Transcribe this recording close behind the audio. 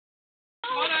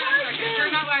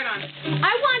it on.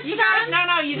 I want You guys,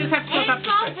 no, you just have to look up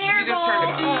the switch. You just turn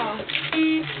it on.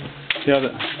 Yeah,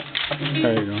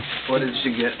 there you go. What did she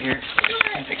get here?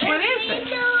 What is it?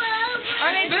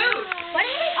 Are they boots? What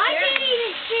is it? I can't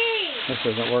even see. This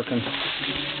isn't working.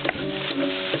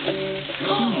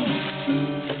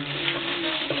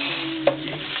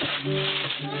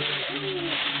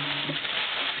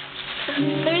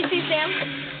 Let me see, Sam.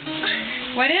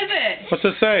 What is it? What's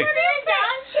it say? What is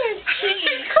it?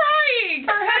 She's crying.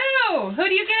 For who? Who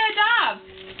do you get to adopt?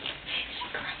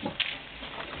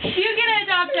 You get to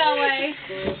adopt Elway.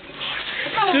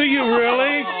 Do you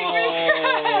really?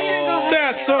 Oh.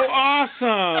 That's so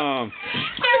awesome.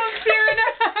 Don't tear it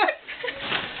up.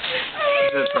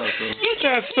 That's awesome.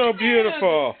 That's so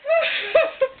beautiful.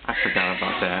 I forgot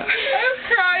about that. I'm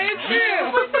crying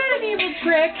too. Was that an evil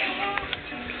trick?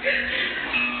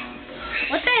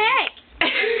 What the heck?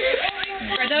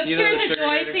 Are those You know tears the of joy, sugar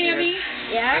right Sammy?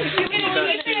 Yeah. You can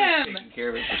eat them. Taking care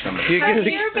of it for somebody. You get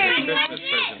Here, baby. Christmas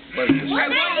present. I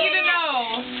want you to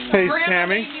know. Hey, Grandma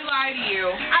Sammy. made me lie to you.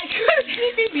 I couldn't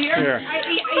keep it here. Here. I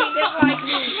eat this like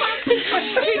me.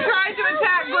 She tried to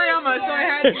attack Grandma, so I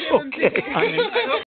had to It's give him to okay, you. honey.